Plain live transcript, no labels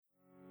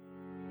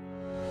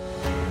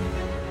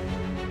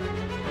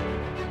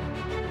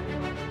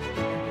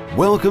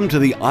Welcome to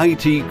the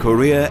IT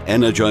Career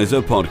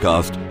Energizer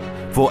podcast.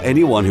 For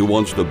anyone who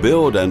wants to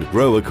build and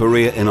grow a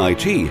career in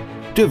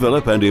IT,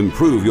 develop and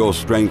improve your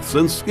strengths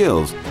and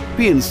skills,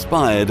 be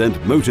inspired and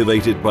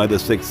motivated by the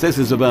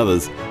successes of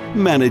others,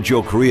 manage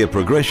your career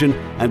progression,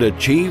 and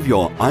achieve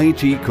your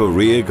IT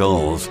career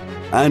goals.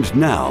 And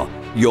now,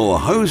 your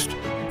host,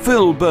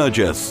 Phil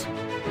Burgess.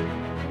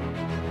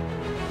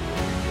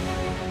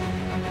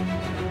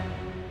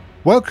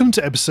 Welcome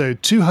to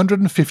episode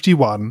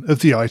 251 of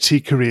the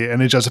IT Career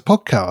Energizer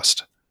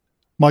podcast.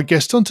 My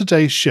guest on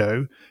today's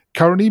show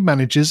currently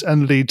manages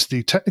and leads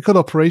the technical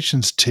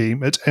operations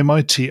team at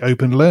MIT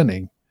Open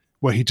Learning,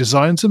 where he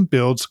designs and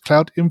builds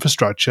cloud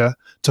infrastructure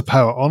to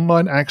power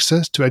online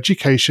access to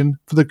education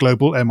for the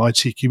global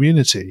MIT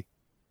community.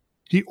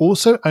 He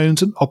also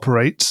owns and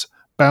operates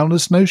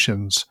Boundless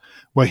Notions,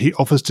 where he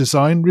offers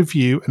design,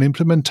 review, and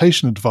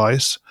implementation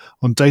advice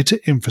on data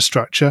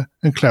infrastructure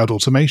and cloud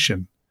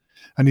automation.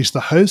 And he's the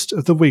host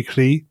of the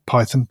weekly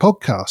Python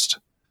podcast.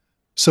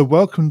 So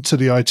welcome to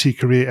the IT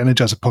Career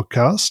Energizer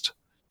podcast,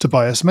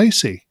 Tobias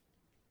Macey.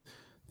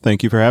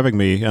 Thank you for having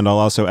me. And I'll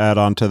also add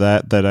on to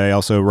that I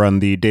also run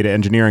the data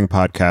engineering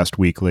podcast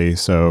weekly.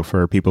 So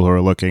for people who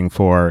are looking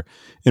for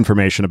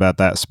information about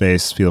that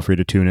space, feel free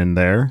to tune in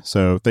there.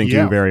 So thank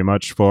you very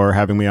much for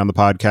having me on the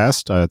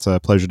podcast. It's a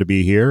pleasure to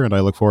be here, and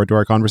I look forward to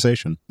our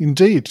conversation.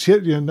 Indeed.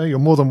 You're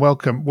more than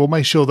welcome. We'll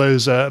make sure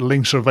those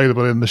links are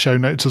available in the show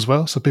notes as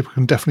well, so people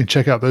can definitely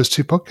check out those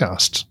two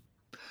podcasts.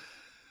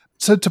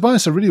 So,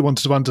 Tobias, I really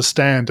wanted to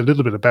understand a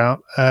little bit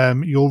about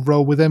your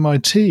role with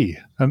MIT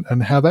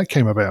and how that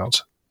came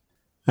about.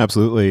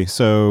 Absolutely.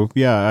 So,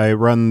 I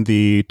run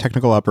the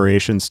technical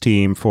operations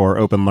team for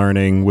Open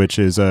Learning, which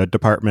is a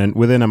department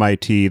within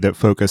MIT that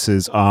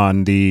focuses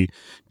on the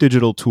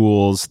digital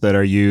tools that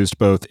are used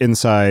both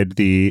inside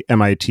the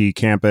MIT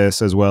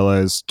campus as well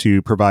as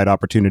to provide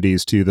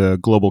opportunities to the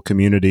global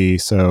community.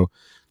 So,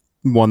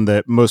 one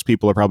that most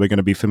people are probably going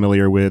to be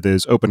familiar with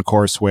is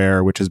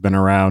OpenCourseware, which has been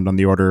around on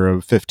the order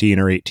of 15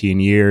 or 18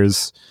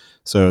 years.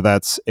 So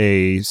that's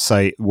a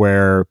site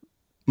where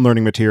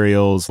learning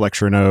materials,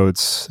 lecture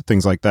notes,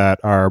 things like that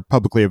are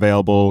publicly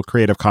available,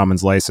 Creative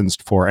Commons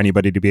licensed for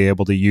anybody to be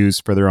able to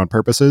use for their own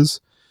purposes.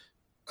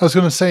 I was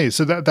going to say,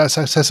 so that's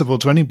accessible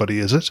to anybody,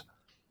 is it?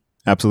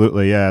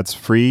 Absolutely, yeah. It's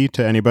free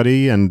to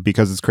anybody, and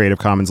because it's Creative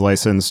Commons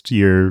licensed,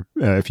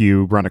 if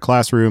you run a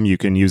classroom, you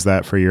can use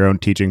that for your own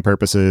teaching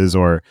purposes,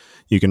 or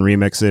you can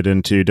remix it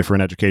into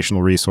different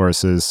educational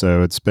resources.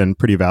 So it's been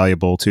pretty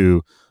valuable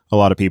to a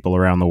lot of people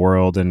around the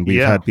world, and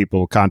we've had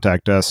people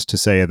contact us to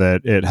say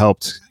that it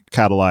helped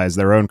catalyze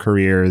their own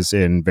careers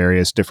in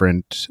various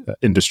different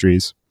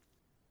industries.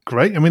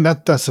 Great. I mean,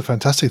 that's a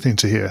fantastic thing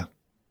to hear.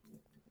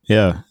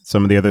 Yeah.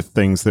 Some of the other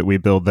things that we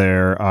build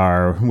there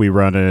are we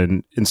run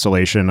an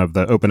installation of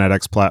the Open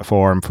edX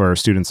platform for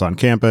students on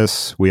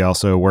campus. We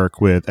also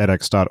work with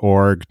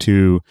edX.org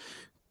to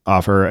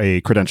offer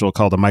a credential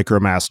called a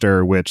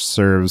MicroMaster, which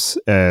serves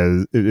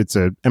as, it's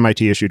a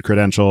MIT issued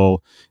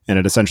credential, and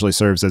it essentially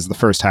serves as the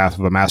first half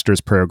of a master's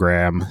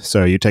program.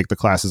 So you take the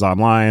classes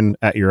online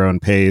at your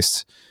own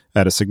pace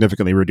at a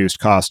significantly reduced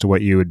cost to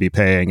what you would be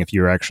paying if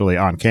you were actually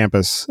on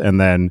campus. And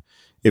then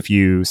if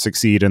you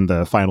succeed in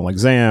the final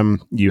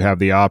exam, you have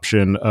the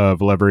option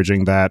of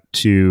leveraging that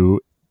to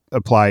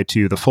apply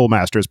to the full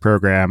master's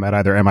program at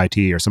either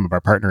MIT or some of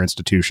our partner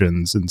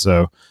institutions. And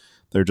so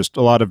there are just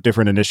a lot of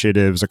different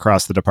initiatives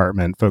across the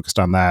department focused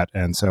on that.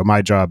 And so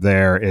my job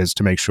there is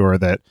to make sure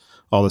that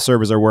all the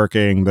servers are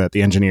working, that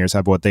the engineers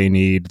have what they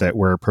need, that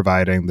we're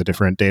providing the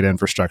different data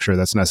infrastructure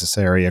that's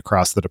necessary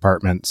across the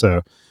department.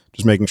 So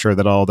just making sure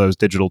that all those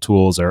digital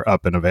tools are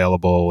up and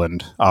available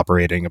and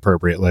operating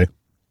appropriately.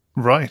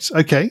 Right.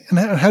 Okay. And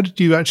how did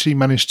you actually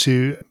manage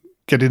to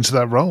get into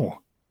that role?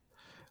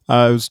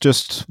 I was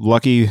just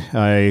lucky.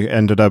 I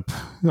ended up,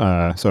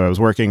 so I was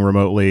working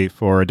remotely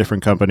for a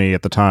different company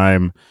at the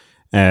time,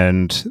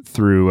 and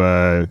through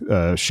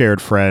a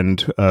shared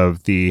friend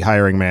of the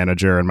hiring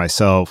manager and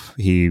myself,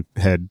 he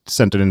had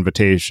sent an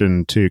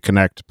invitation to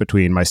connect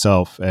between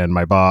myself and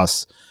my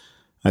boss,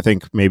 I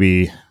think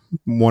maybe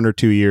 1 or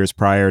 2 years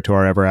prior to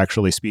our ever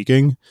actually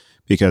speaking,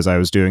 because I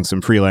was doing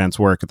some freelance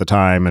work at the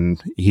time,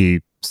 and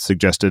he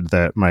suggested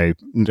that my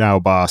now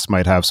boss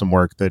might have some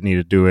work that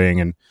needed doing,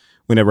 and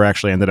we never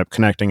actually ended up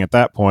connecting at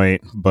that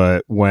point.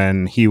 But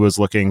when he was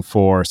looking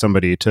for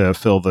somebody to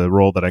fill the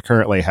role that I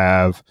currently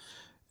have,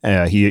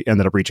 he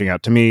ended up reaching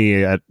out to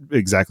me at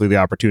exactly the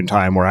opportune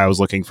time where I was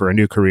looking for a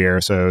new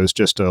career. So it was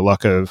just a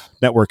luck of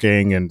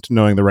networking and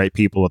knowing the right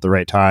people at the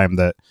right time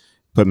that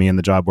put me in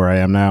the job where I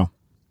am now.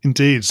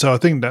 Indeed. So I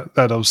think that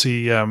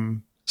obviously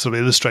sort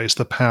of illustrates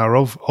the power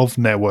of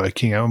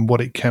networking and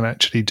what it can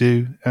actually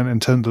do, and in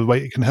terms of the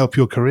way it can help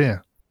your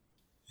career.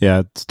 Yeah,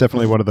 it's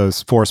definitely one of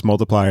those force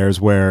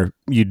multipliers where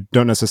you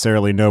don't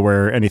necessarily know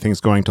where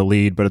anything's going to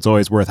lead, but it's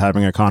always worth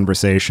having a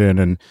conversation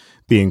and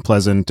being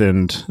pleasant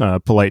and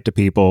polite to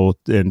people,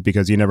 and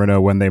because you never know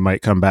when they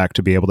might come back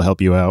to be able to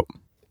help you out.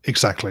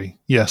 Exactly.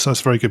 Yes, that's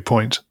a very good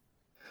point.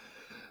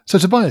 So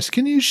Tobias,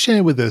 can you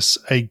share with us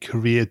a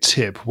career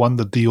tip, one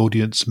that the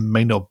audience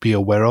may not be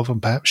aware of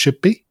and perhaps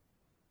should be?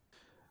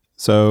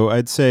 So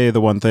I'd say the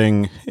one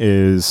thing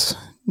is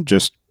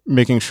just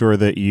making sure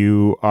that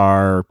you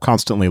are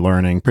constantly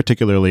learning,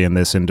 particularly in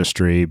this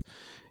industry,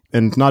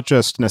 and not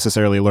just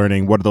necessarily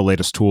learning what are the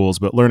latest tools,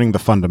 but learning the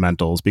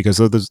fundamentals, because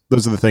those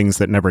are the things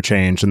that never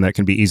change and that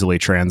can be easily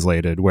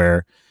translated,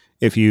 where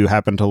if you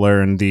happen to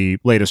learn the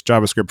latest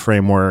JavaScript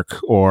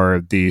framework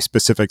or the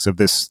specifics of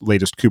this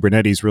latest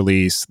Kubernetes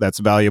release, that's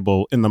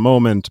valuable in the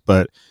moment,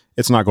 but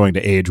it's not going to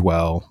age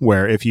well.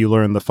 Where if you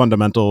learn the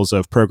fundamentals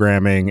of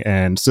programming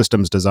and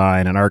systems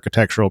design and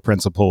architectural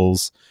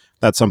principles,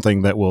 that's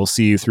something that will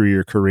see you through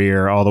your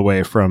career all the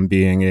way from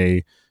being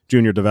a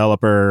junior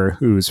developer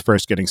who's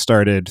first getting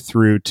started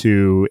through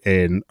to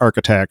an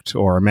architect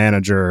or a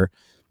manager.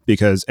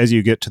 Because as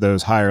you get to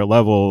those higher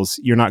levels,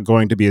 you're not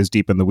going to be as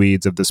deep in the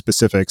weeds of the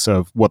specifics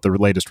of what the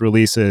latest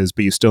release is,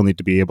 but you still need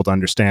to be able to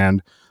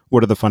understand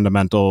what are the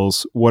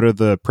fundamentals, what are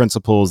the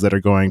principles that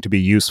are going to be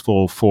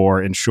useful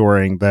for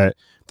ensuring that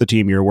the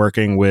team you're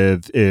working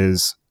with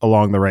is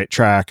along the right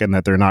track and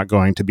that they're not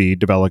going to be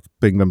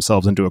developing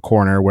themselves into a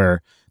corner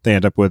where they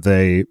end up with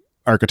a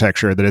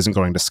architecture that isn't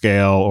going to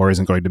scale or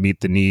isn't going to meet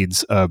the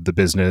needs of the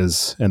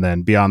business. And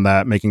then beyond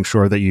that, making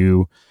sure that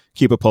you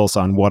keep a pulse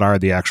on what are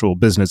the actual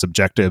business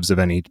objectives of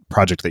any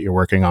project that you're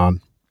working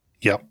on.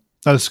 Yeah,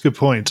 that's a good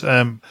point.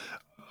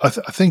 I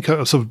think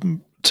I'll sort of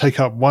take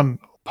up one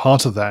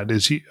part of that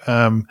is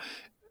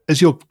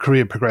as your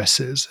career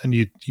progresses and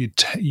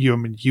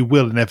you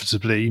will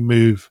inevitably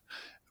move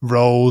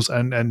roles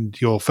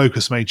and your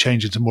focus may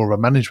change into more of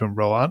a management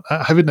role.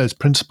 Having those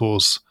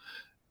principles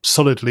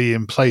solidly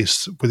in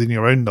place within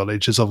your own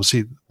knowledge is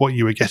obviously what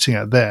you were getting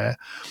at there,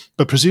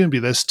 but presumably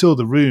there's still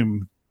the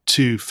room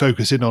to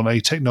focus in on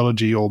a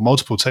technology or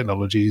multiple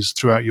technologies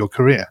throughout your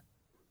career.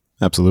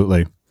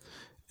 Absolutely.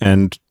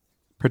 And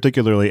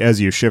particularly as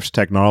you shift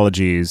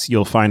technologies,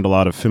 you'll find a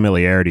lot of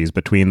familiarities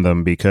between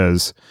them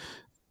because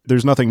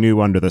there's nothing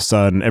new under the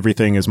sun.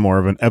 Everything is more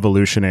of an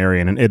evolutionary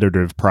and an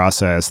iterative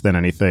process than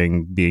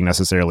anything being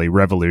necessarily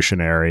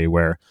revolutionary,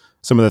 where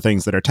some of the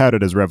things that are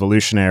touted as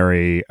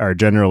revolutionary are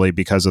generally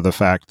because of the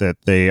fact that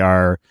they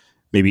are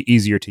maybe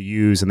easier to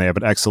use and they have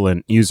an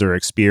excellent user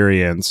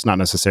experience, not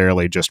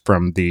necessarily just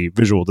from the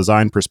visual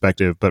design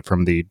perspective, but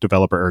from the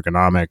developer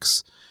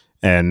ergonomics.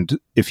 And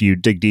if you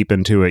dig deep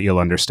into it, you'll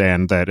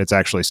understand that it's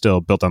actually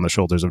still built on the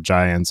shoulders of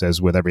giants, as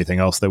with everything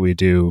else that we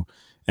do.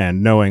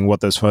 And knowing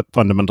what those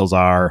fundamentals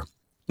are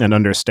and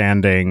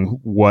understanding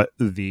what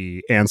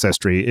the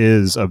ancestry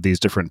is of these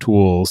different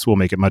tools will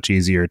make it much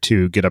easier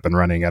to get up and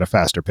running at a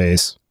faster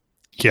pace.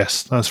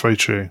 Yes, that's very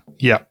true.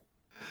 Yeah.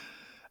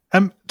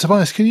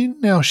 Tobias, can you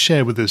now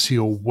share with us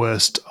your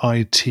worst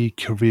IT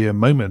career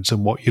moments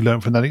and what you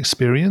learned from that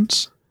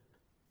experience?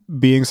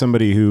 Being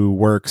somebody who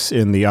works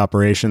in the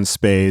operations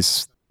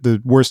space, the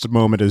worst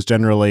moment is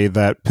generally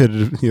that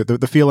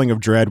the feeling of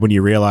dread when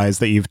you realize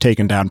that you've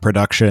taken down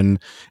production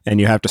and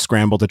you have to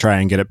scramble to try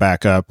and get it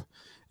back up.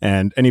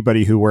 And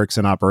anybody who works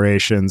in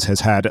operations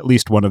has had at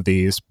least one of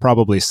these,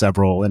 probably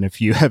several. And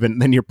if you haven't,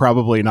 then you're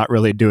probably not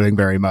really doing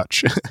very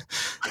much.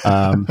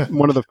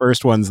 One of the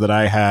first ones that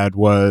I had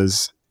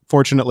was,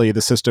 fortunately,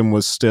 the system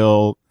was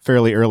still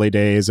fairly early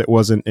days. It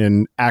wasn't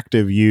in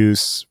active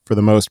use for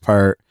the most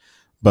part,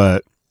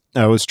 but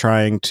I was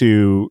trying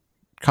to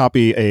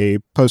copy a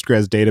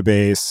Postgres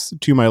database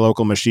to my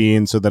local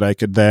machine so that I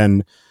could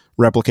then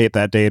replicate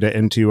that data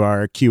into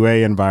our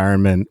QA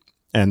environment.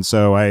 And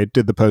so I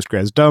did the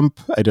Postgres dump,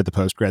 I did the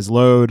Postgres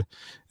load,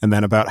 and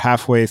then about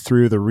halfway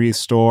through the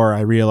restore,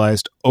 I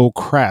realized, oh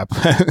crap,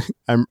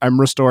 I'm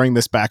restoring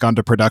this back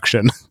onto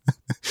production.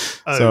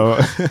 So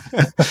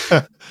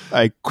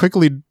I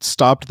quickly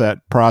stopped that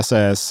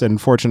process, and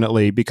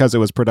fortunately, because it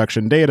was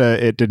production data,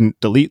 it didn't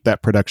delete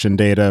that production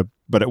data,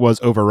 but it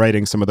was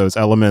overwriting some of those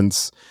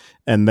elements.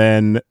 And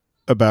then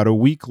about a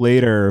week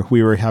later,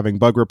 we were having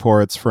bug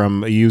reports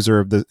from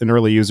an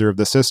early user of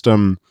the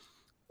system,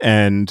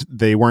 and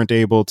they weren't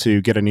able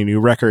to get any new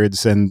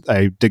records. And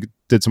I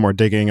did some more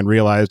digging and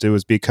realized it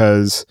was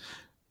because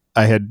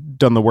I had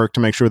done the work to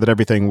make sure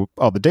that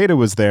all the data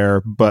was there,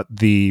 but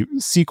the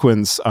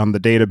sequence on the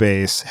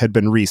database had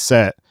been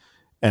reset.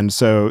 And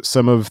so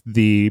some of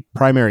the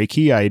primary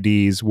key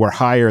IDs were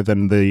higher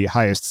than the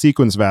highest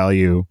sequence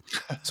value.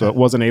 So it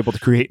wasn't able to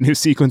create new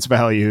sequence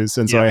values.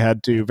 And so I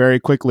had to very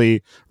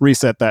quickly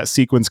reset that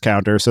sequence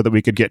counter so that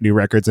we could get new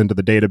records into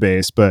the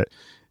database. But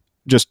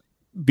just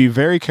be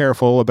very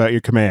careful about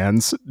your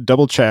commands,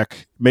 double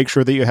check, make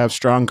sure that you have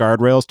strong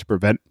guardrails to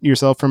prevent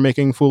yourself from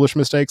making foolish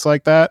mistakes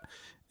like that.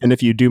 And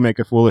if you do make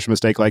a foolish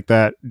mistake like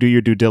that, do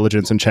your due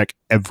diligence and check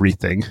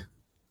everything.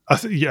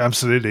 Yeah,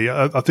 absolutely.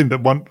 I think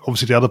that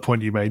obviously the other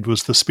point you made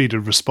was the speed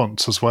of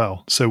response as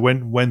well. So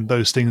when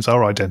those things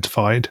are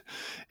identified,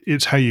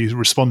 it's how you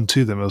respond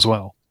to them as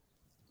well.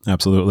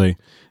 Absolutely.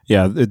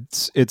 Yeah,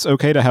 it's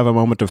okay to have a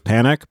moment of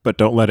panic, but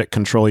don't let it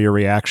control your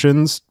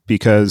reactions,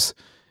 because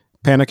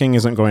panicking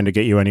isn't going to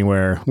get you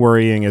anywhere.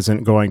 Worrying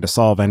isn't going to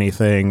solve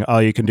anything.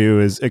 All you can do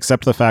is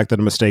accept the fact that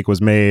a mistake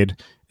was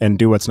made and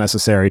do what's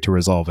necessary to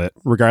resolve it.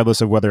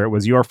 Regardless of whether it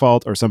was your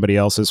fault or somebody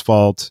else's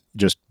fault,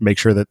 just make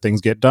sure that things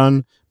get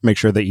done. Make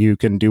sure that you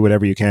can do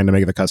whatever you can to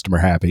make the customer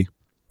happy.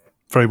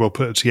 Very well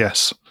put,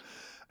 yes.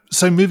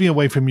 So moving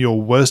away from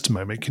your worst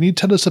moment, can you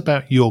tell us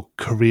about your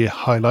career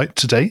highlight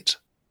to date?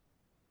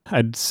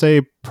 I'd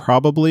say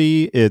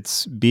probably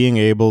it's being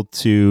able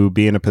to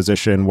be in a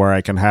position where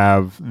I can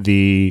have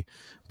the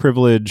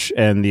privilege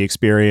and the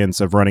experience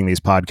of running these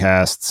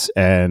podcasts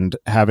and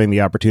having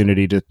the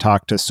opportunity to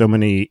talk to so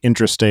many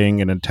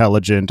interesting and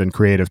intelligent and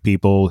creative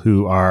people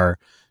who are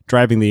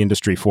driving the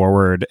industry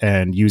forward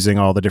and using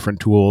all the different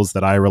tools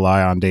that I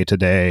rely on day to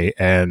day,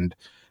 and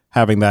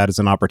having that as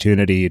an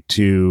opportunity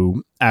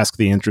to ask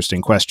the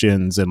interesting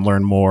questions and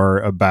learn more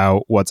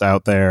about what's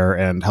out there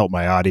and help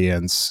my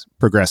audience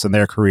progress in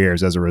their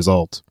careers as a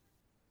result.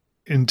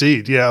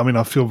 Indeed. Yeah. I mean,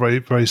 I feel very,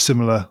 very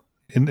similar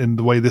in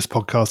the way this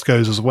podcast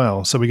goes as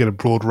well. So we get a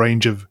broad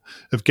range of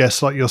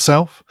guests like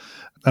yourself,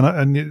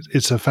 and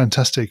it's a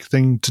fantastic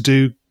thing to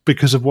do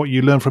because of what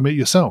you learn from it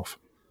yourself.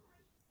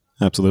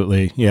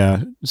 Absolutely.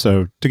 Yeah.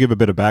 So to give a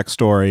bit of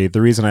backstory,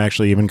 the reason I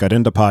actually even got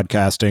into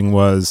podcasting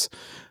was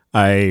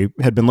I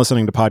had been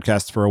listening to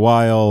podcasts for a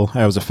while.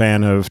 I was a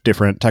fan of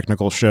different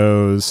technical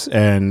shows,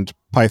 and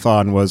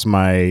Python was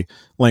my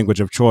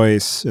language of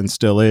choice and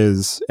still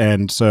is.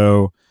 And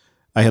so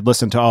I had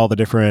listened to all the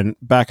different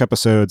back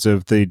episodes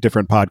of the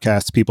different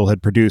podcasts people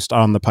had produced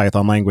on the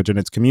Python language and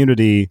its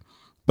community,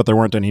 but there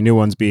weren't any new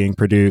ones being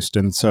produced.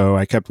 And so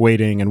I kept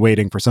waiting and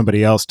waiting for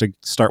somebody else to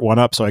start one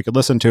up so I could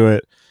listen to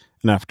it.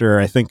 And after,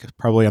 I think,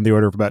 probably on the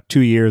order of about 2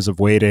 years of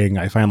waiting,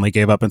 I finally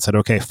gave up and said,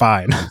 okay,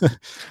 fine.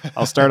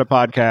 I'll start a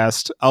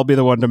podcast. I'll be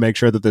the one to make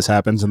sure that this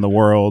happens in the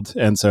world.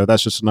 And so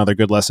that's just another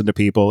good lesson to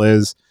people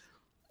is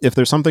if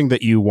there's something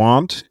that you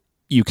want,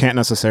 you can't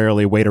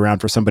necessarily wait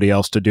around for somebody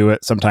else to do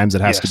it. Sometimes it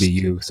has to be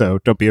you. So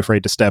don't be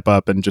afraid to step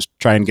up and just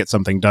try and get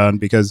something done,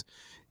 because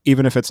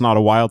even if it's not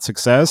a wild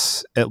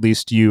success, at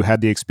least you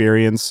had the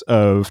experience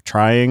of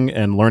trying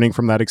and learning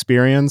from that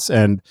experience,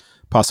 and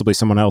possibly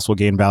someone else will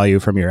gain value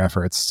from your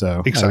efforts.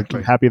 So exactly.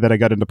 I'm happy that I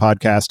got into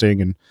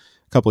podcasting, and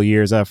a couple of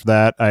years after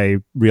that, I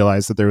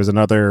realized that there was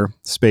another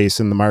space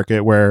in the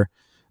market where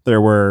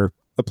there were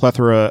a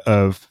plethora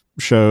of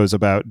shows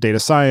about data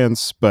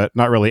science, but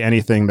not really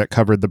anything that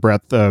covered the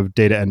breadth of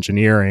data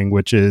engineering,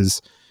 which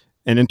is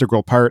an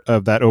integral part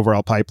of that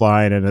overall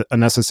pipeline and a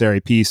necessary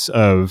piece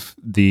of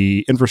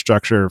the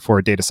infrastructure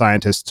for data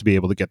scientists to be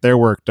able to get their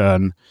work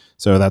done.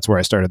 So that's where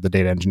I started the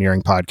Data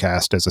Engineering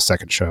Podcast as a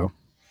second show.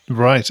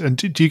 Right. And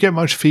do you get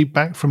much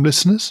feedback from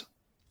listeners?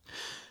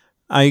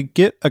 I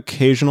get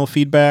occasional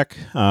feedback.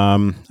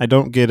 I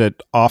don't get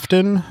it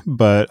often,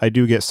 but I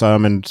do get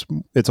some, and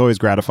it's always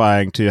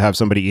gratifying to have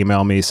somebody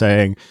email me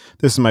saying,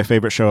 this is my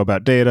favorite show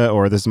about data,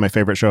 or this is my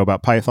favorite show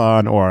about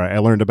Python, or I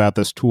learned about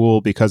this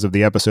tool because of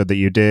the episode that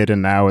you did,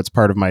 and now it's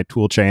part of my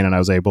tool chain, and I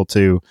was able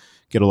to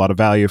get a lot of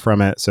value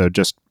from it. So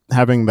just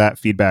having that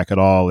feedback at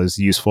all is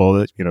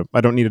useful.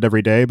 I don't need it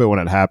every day, but when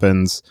it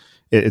happens,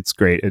 it's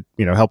great. It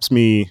helps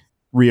me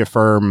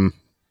reaffirm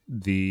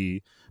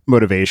the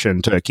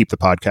motivation to keep the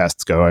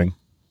podcasts going.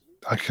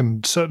 I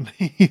can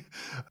certainly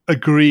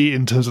agree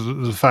in terms of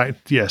the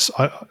fact, yes,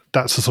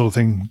 that's the sort of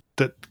thing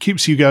that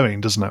keeps you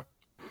going, doesn't it?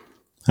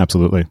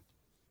 Absolutely.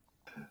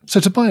 So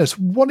Tobias,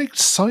 what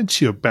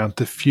excites you about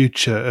the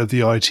future of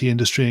the IT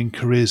industry and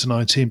careers in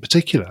IT in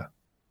particular?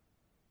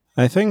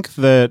 I think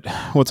that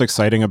what's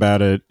exciting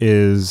about it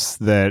is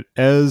that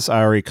as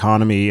our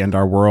economy and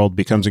our world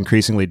becomes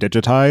increasingly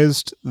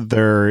digitized,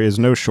 there is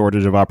no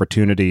shortage of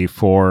opportunity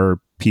for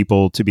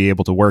people to be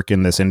able to work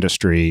in this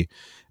industry.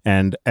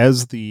 And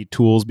as the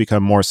tools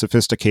become more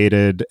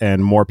sophisticated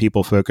and more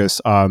people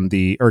focus on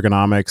the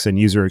ergonomics and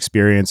user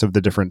experience of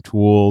the different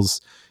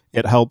tools,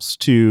 it helps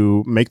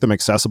to make them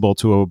accessible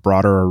to a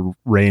broader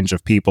range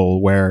of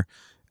people, where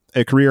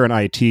a career in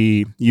IT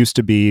used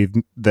to be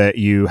that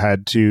you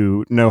had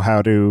to know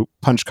how to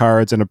punch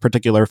cards in a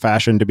particular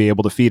fashion to be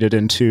able to feed it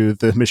into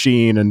the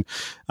machine. And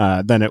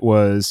then it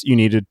was you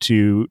needed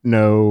to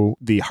know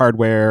the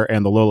hardware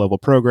and the low-level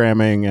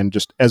programming. And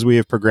just as we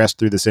have progressed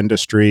through this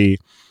industry,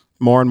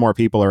 more and more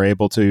people are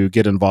able to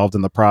get involved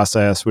in the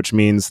process, which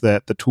means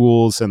that the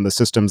tools and the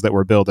systems that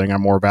we're building are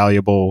more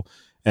valuable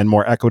and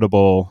more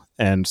equitable.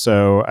 And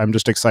so I'm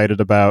just excited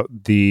about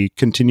the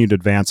continued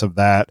advance of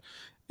that,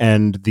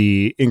 and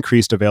the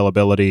increased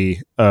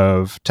availability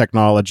of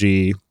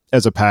technology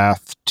as a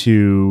path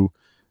to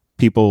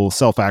people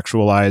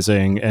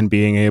self-actualizing and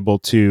being able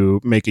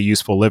to make a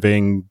useful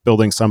living,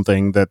 building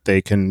something that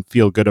they can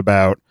feel good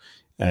about,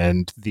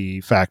 and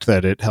the fact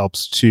that it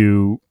helps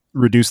to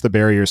reduce the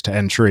barriers to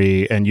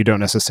entry, and you don't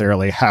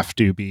necessarily have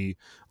to be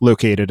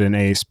located in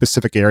a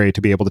specific area to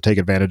be able to take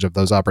advantage of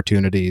those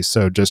opportunities.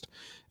 So just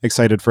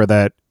excited for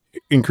that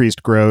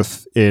increased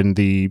growth in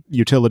the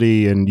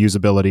utility and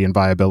usability and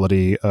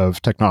viability of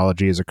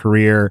technology as a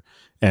career,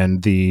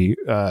 and the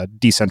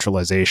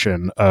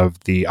decentralization of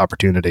the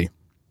opportunity.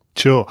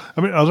 Sure.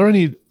 I mean, are there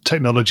any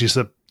technologies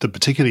that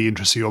particularly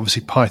interest you?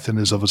 Obviously, Python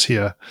is obviously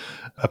a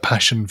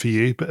passion for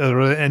you, but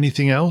are there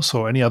anything else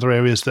or any other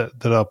areas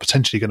that are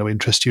potentially going to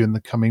interest you in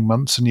the coming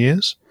months and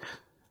years?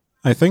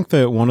 I think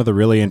that one of the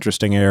really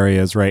interesting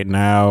areas right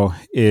now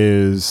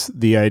is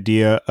the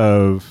idea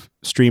of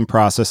stream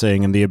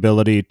processing and the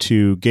ability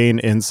to gain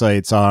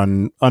insights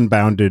on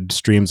unbounded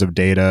streams of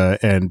data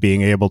and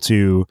being able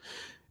to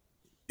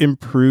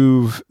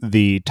improve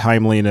the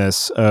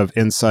timeliness of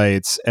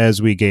insights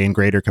as we gain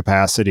greater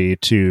capacity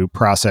to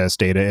process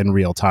data in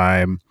real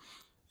time,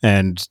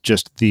 and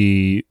just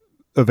the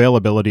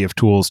availability of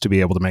tools to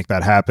be able to make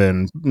that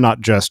happen, not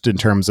just in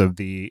terms of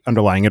the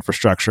underlying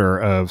infrastructure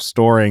of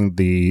storing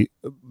the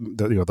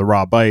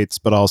raw bytes,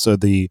 but also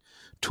the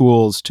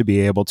tools to be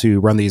able to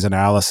run these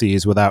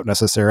analyses without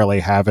necessarily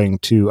having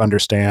to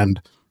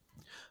understand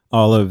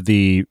all of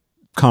the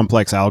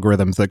complex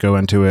algorithms that go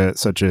into it,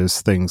 such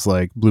as things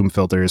like Bloom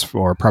filters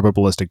for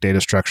probabilistic data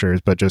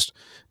structures, but just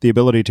the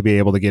ability to be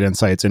able to get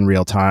insights in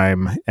real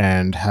time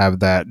and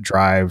have that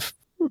drive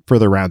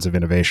further rounds of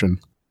innovation.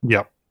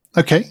 Yeah.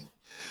 Okay.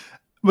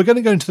 We're going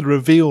to go into the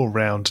reveal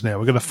round now.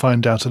 We're going to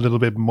find out a little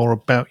bit more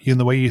about you and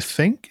the way you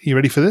think. Are you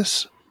ready for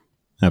this?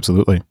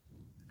 Absolutely.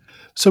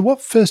 So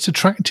what first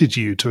attracted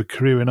you to a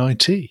career in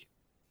IT?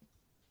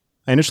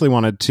 I initially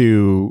wanted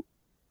to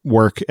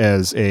work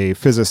as a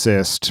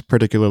physicist,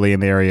 particularly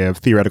in the area of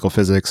theoretical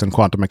physics and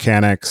quantum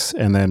mechanics,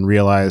 and then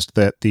realized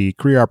that the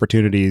career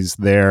opportunities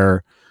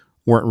there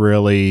weren't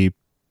really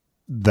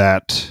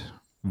that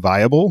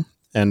viable.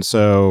 And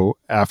so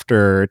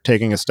after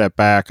taking a step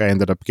back, I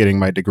ended up getting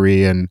my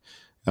degree in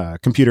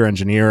computer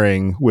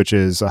engineering, which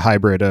is a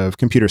hybrid of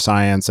computer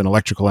science and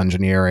electrical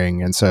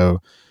engineering. And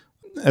so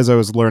as I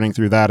was learning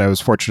through that, I was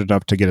fortunate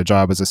enough to get a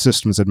job as a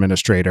systems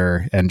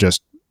administrator, and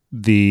just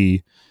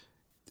the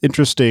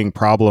interesting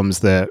problems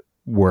that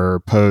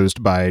were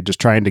posed by just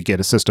trying to get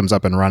a systems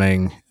up and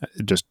running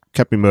just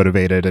kept me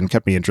motivated and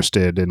kept me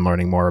interested in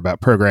learning more about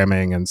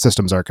programming and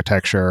systems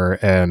architecture.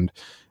 And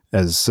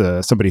as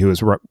somebody who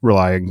is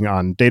relying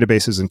on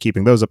databases and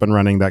keeping those up and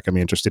running, that got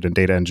me interested in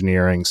data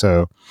engineering.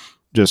 So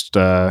just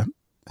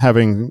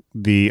having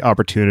the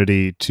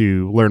opportunity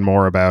to learn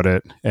more about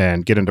it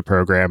and get into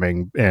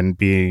programming and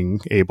being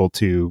able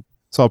to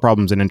solve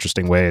problems in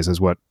interesting ways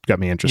is what got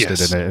me interested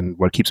in it and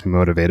what keeps me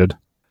motivated.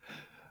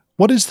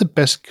 What is the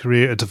best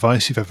career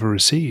advice you've ever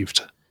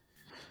received?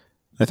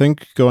 I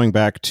think going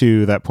back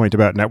to that point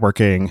about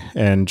networking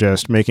and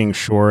just making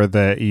sure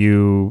that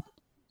you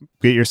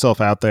get yourself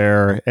out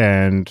there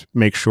and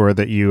make sure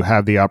that you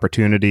have the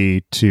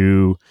opportunity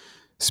to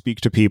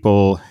speak to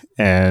people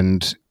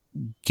and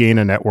gain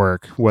a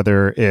network,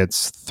 whether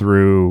it's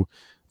through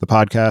the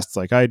podcasts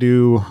like I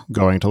do,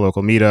 going to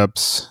local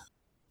meetups,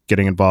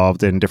 getting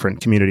involved in different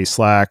community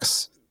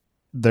Slacks.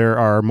 There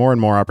are more and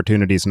more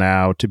opportunities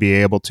now to be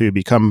able to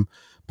become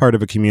part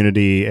of a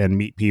community and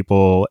meet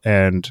people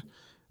and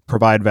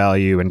provide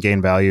value and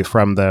gain value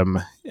from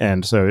them.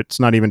 And so it's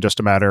not even just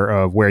a matter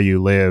of where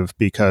you live,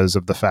 because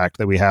of the fact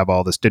that we have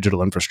all this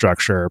digital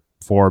infrastructure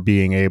for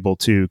being able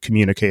to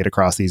communicate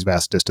across these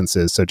vast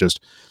distances. So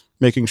just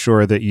making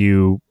sure that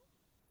you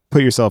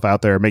put yourself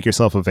out there, make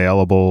yourself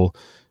available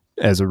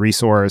as a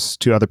resource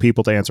to other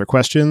people to answer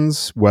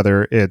questions,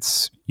 whether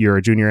it's you're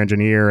a junior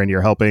engineer and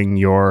you're helping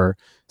your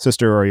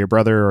sister or your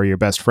brother or your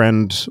best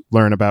friend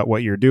learn about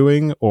what you're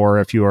doing, or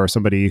if you are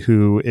somebody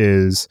who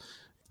is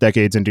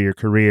decades into your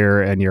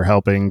career and you're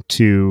helping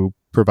to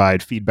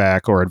provide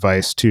feedback or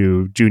advice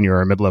to junior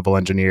or mid-level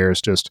engineers,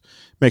 just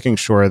making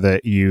sure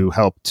that you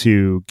help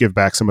to give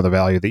back some of the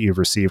value that you've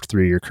received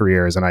through your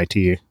career as an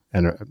IT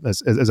and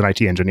as an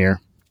IT engineer.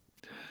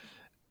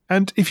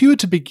 And if you were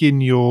to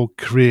begin your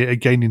career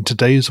again in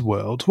today's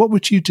world, what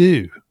would you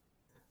do?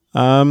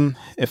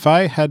 If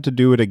I had to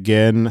do it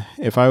again,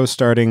 if I was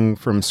starting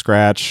from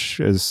scratch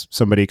as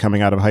somebody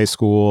coming out of high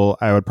school,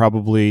 I would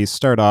probably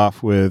start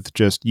off with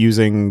just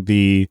using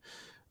the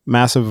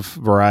massive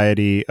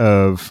variety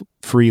of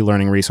free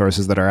learning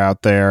resources that are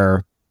out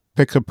there.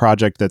 Pick a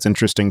project that's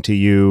interesting to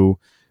you,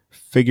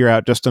 figure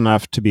out just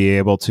enough to be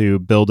able to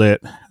build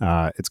it.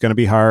 It's going to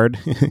be hard,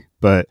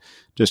 but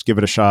just give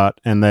it a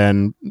shot. And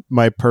then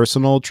my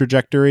personal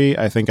trajectory,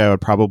 I think I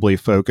would probably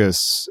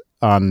focus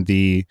on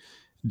the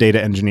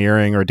data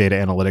engineering or data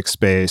analytics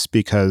space,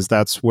 because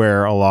that's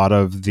where a lot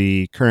of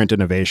the current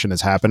innovation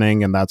is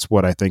happening. And that's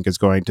what I think is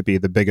going to be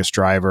the biggest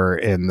driver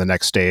in the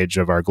next stage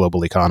of our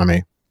global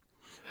economy.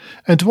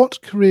 And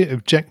what career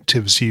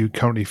objectives are you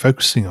currently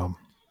focusing on?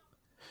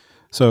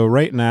 So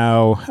right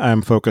now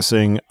I'm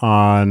focusing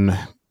on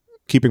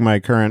keeping my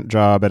current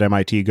job at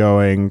MIT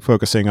going,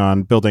 focusing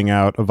on building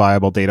out a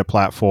viable data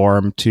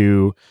platform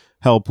to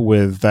help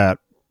with that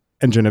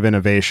engine of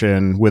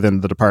innovation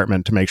within the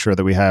department to make sure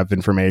that we have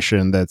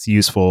information that's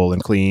useful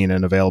and clean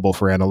and available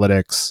for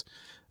analytics.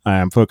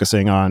 I'm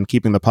focusing on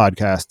keeping the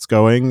podcasts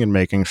going and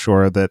making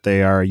sure that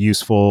they are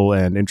useful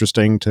and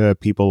interesting to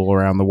people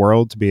around the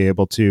world to be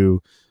able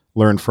to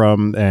learn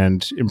from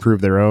and improve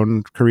their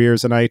own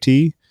careers in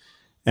IT.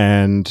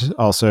 and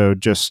also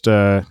just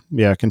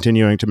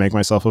continuing to make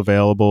myself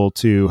available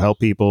to help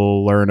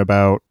people learn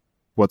about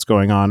what's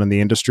going on in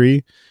the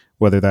industry,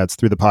 whether that's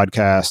through the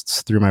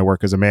podcasts, through my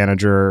work as a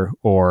manager,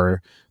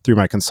 or through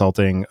my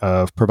consulting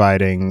of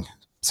providing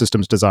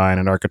systems design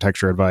and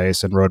architecture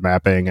advice and road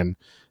mapping, and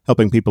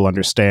helping people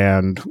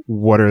understand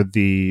what are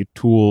the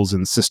tools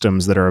and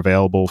systems that are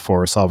available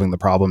for solving the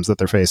problems that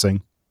they're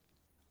facing.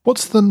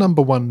 What's the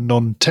number one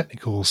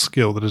non-technical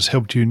skill that has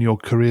helped you in your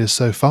career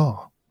so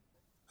far?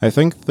 I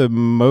think the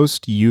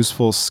most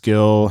useful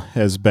skill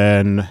has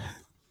been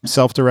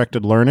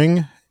self-directed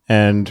learning,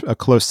 and a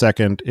close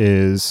second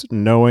is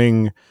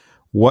knowing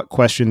what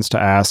questions to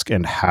ask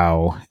and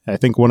how. I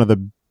think one of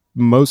the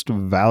most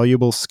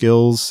valuable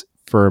skills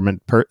from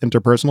an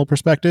interpersonal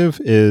perspective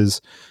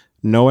is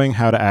knowing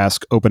how to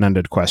ask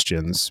open-ended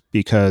questions,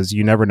 because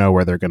you never know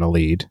where they're going to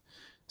lead.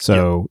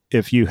 So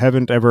if you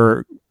haven't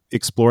ever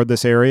explored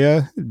this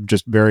area,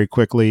 just very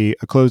quickly,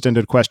 a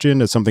closed-ended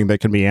question is something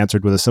that can be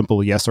answered with a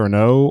simple yes or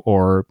no,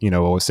 or,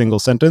 a single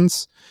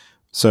sentence.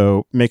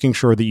 So making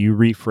sure that you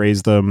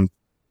rephrase them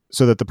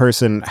so that the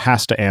person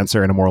has to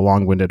answer in a more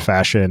long-winded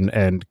fashion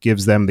and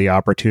gives them the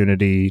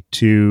opportunity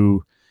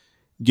to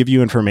give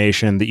you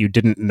information that you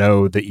didn't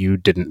know that you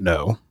didn't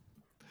know.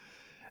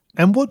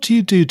 And what do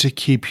you do to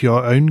keep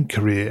your own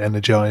career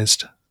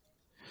energized?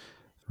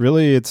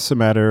 Really, it's a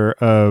matter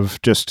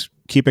of just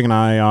keeping an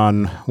eye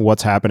on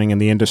what's happening in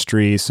the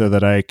industry so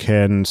that I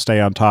can stay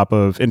on top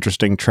of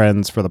interesting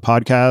trends for the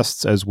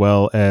podcasts, as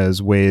well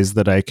as ways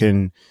that I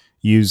can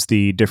use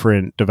the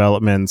different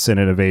developments and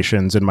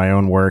innovations in my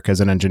own work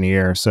as an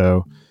engineer.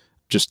 So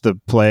just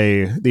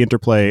the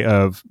interplay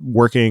of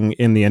working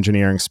in the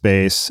engineering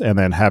space and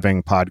then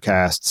having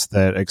podcasts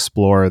that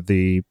explore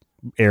the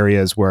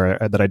areas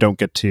that I don't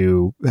get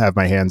to have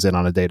my hands in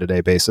on a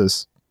day-to-day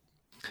basis.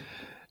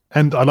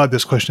 And I like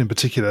this question in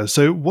particular.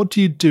 So what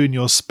do you do in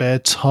your spare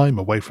time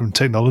away from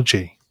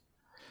technology?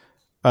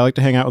 I like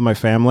to hang out with my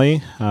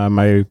family.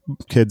 My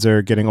kids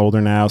are getting older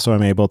now, so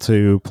I'm able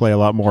to play a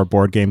lot more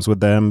board games with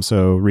them.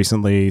 So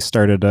recently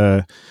started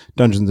a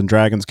Dungeons and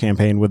Dragons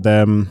campaign with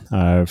them.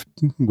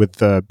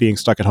 With being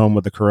stuck at home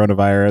with the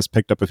coronavirus,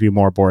 picked up a few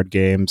more board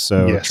games.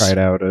 So tried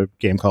out a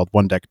game called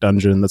One Deck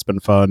Dungeon that's been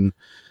fun.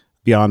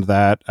 Beyond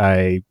that,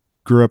 I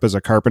grew up as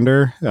a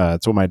carpenter.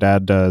 It's what my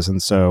dad does.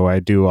 And so I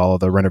do all of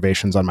the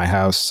renovations on my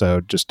house.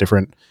 So just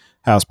different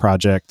house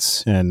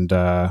projects and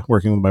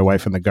working with my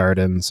wife in the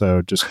garden.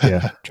 So just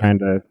trying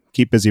to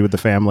keep busy with the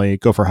family,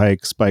 go for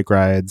hikes, bike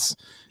rides.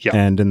 Yep.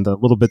 And in the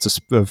little bits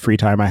of free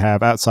time I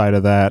have outside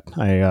of that,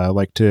 I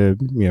like to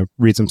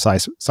read some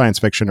science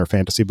fiction or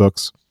fantasy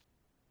books.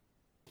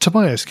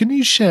 Tobias, can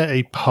you share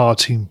a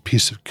parting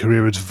piece of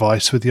career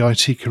advice with the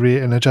IT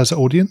Career Energizer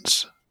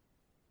audience?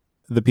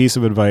 The piece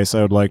of advice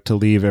I would like to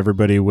leave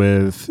everybody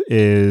with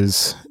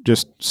is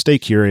just stay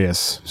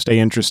curious, stay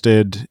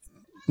interested.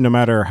 No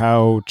matter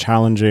how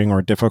challenging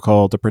or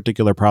difficult a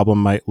particular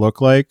problem might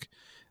look like,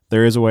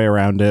 there is a way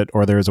around it,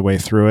 or there is a way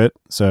through it.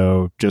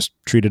 So just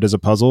treat it as a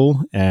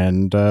puzzle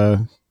and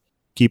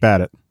keep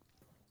at it.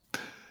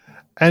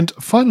 And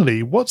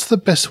finally, what's the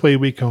best way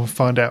we can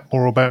find out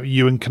more about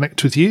you and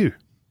connect with you?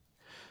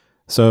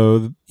 So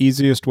the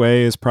easiest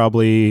way is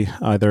probably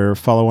either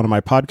follow one of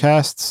my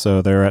podcasts.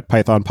 So they're at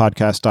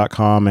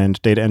pythonpodcast.com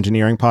and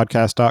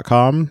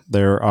dataengineeringpodcast.com.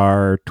 There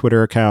are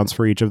Twitter accounts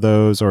for each of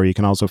those, or you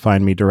can also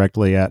find me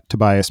directly at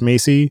Tobias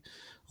Macy,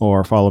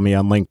 or follow me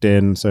on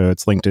LinkedIn. So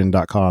it's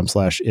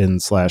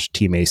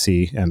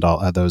linkedin.com/in/tmacy, and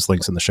I'll add those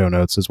links in the show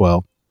notes as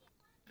well.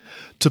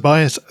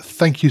 Tobias,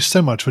 thank you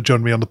so much for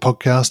joining me on the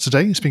podcast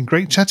today. It's been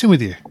great chatting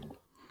with you.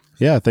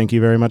 Yeah, thank you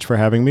very much for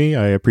having me.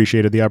 I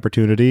appreciated the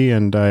opportunity,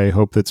 and I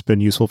hope it's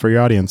been useful for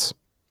your audience.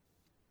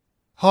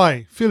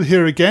 Hi, Phil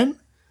here again.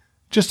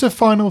 Just a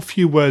final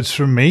few words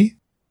from me.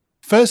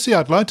 Firstly,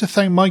 I'd like to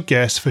thank my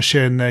guests for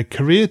sharing their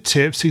career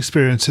tips,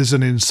 experiences,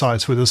 and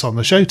insights with us on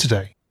the show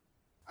today.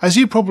 As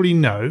you probably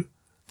know,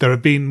 there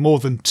have been more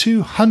than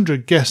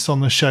 200 guests on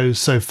the show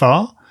so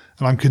far,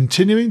 and I'm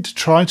continuing to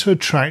try to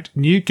attract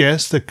new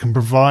guests that can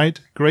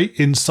provide great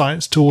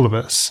insights to all of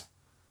us.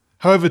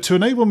 However, to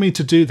enable me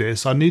to do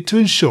this, I need to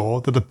ensure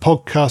that the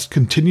podcast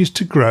continues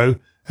to grow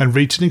and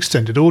reach an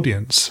extended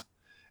audience.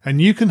 And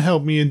you can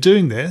help me in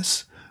doing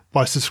this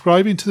by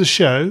subscribing to the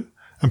show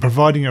and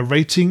providing a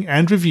rating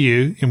and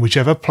review in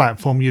whichever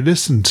platform you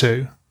listen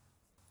to.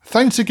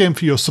 Thanks again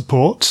for your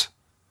support,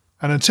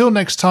 and until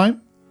next time,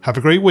 have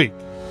a great week.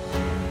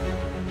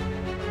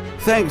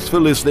 Thanks for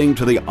listening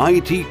to the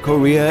IT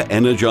Career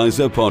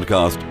Energizer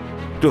podcast.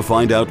 To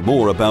find out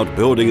more about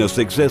building a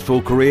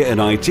successful career in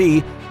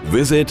IT,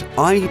 visit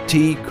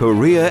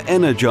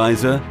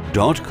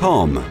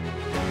itcareerenergizer.com.